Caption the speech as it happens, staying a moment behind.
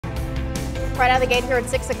Right out of the gate here at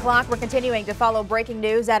 6 o'clock, we're continuing to follow breaking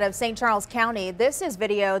news out of St. Charles County. This is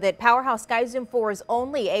video that Powerhouse Sky Zoom 4 is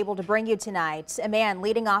only able to bring you tonight. A man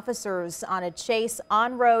leading officers on a chase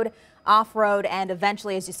on-road, off-road, and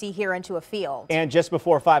eventually, as you see here, into a field. And just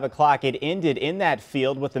before 5 o'clock, it ended in that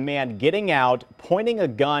field with the man getting out, pointing a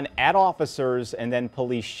gun at officers, and then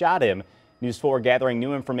police shot him. News 4 gathering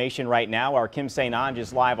new information right now. Our Kim St. Ange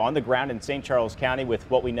is live on the ground in St. Charles County with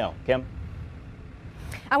what we know. Kim?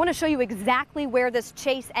 I want to show you exactly where this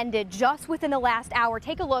chase ended just within the last hour.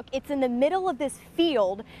 Take a look. It's in the middle of this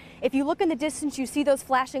field. If you look in the distance, you see those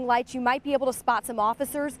flashing lights. You might be able to spot some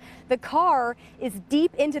officers. The car is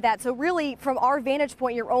deep into that. So really, from our vantage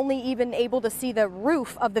point, you're only even able to see the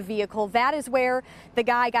roof of the vehicle. That is where the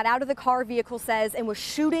guy got out of the car, vehicle says, and was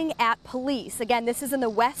shooting at police. Again, this is in the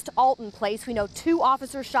West Alton place. We know 2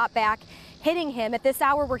 officers shot back, hitting him. At this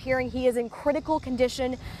hour, we're hearing he is in critical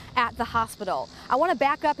condition at the hospital. I want to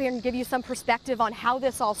back up here and give you some perspective on how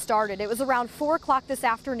this all started. It was around 4 o'clock this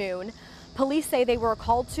afternoon. Police say they were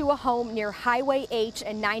called to a home near Highway H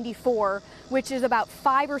and 94, which is about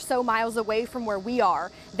 5 or so miles away from where we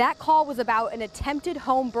are. That call was about an attempted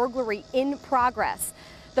home burglary in progress.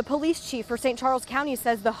 The police chief for St. Charles County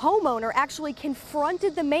says the homeowner actually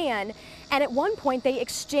confronted the man, and at one point they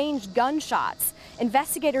exchanged gunshots.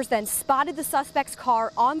 Investigators then spotted the suspect's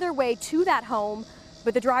car on their way to that home,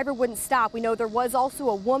 but the driver wouldn't stop. We know there was also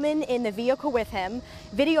a woman in the vehicle with him.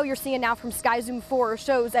 Video you're seeing now from Sky Zoom 4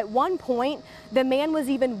 shows at one point the man was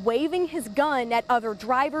even waving his gun at other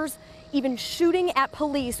drivers, even shooting at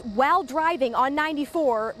police while driving on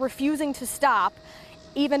 94, refusing to stop.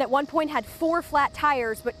 Even at one point had 4 flat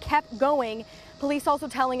tires, but kept going. Police also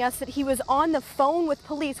telling us that he was on the phone with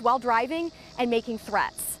police while driving and making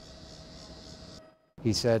threats.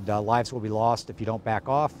 He said lives will be lost if you don't back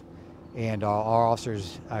off. And our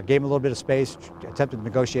officers gave him a little bit of space, attempted to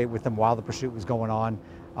negotiate with him while the pursuit was going on.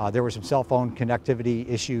 There were some cell phone connectivity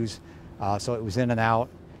issues, so it was in and out.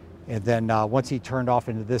 And then once he turned off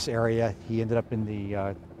into this area, he ended up in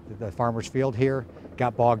the farmer's field here,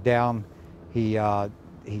 got bogged down. He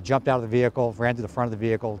jumped out of the vehicle, ran to the front of the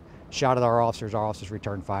vehicle, shot at our officers. Our officers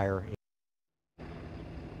returned fire.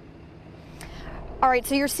 All right,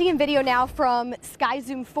 so you're seeing video now from Sky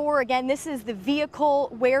Zoom 4. Again, this is the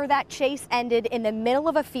vehicle where that chase ended in the middle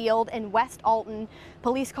of a field in West Alton.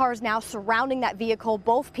 Police cars now surrounding that vehicle.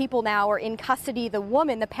 Both people now are in custody. The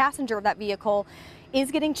woman, the passenger of that vehicle, is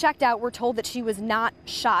getting checked out. We're told that she was not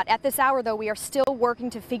shot. At this hour, though, we are still working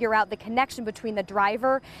to figure out the connection between the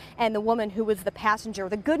driver and the woman who was the passenger.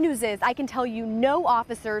 The good news is I can tell you no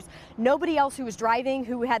officers, nobody else who was driving,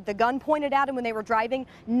 who had the gun pointed at him when they were driving,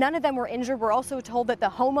 none of them were injured. We're also told that the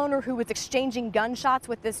homeowner who was exchanging gunshots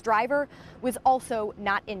with this driver was also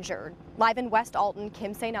not injured. Live in West Alton,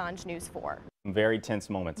 Kim St. Ange, News 4. Very tense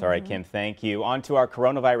moments. All right, Kim, thank you. On to our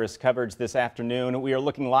coronavirus coverage this afternoon. We are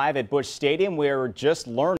looking live at Busch Stadium. We're just learning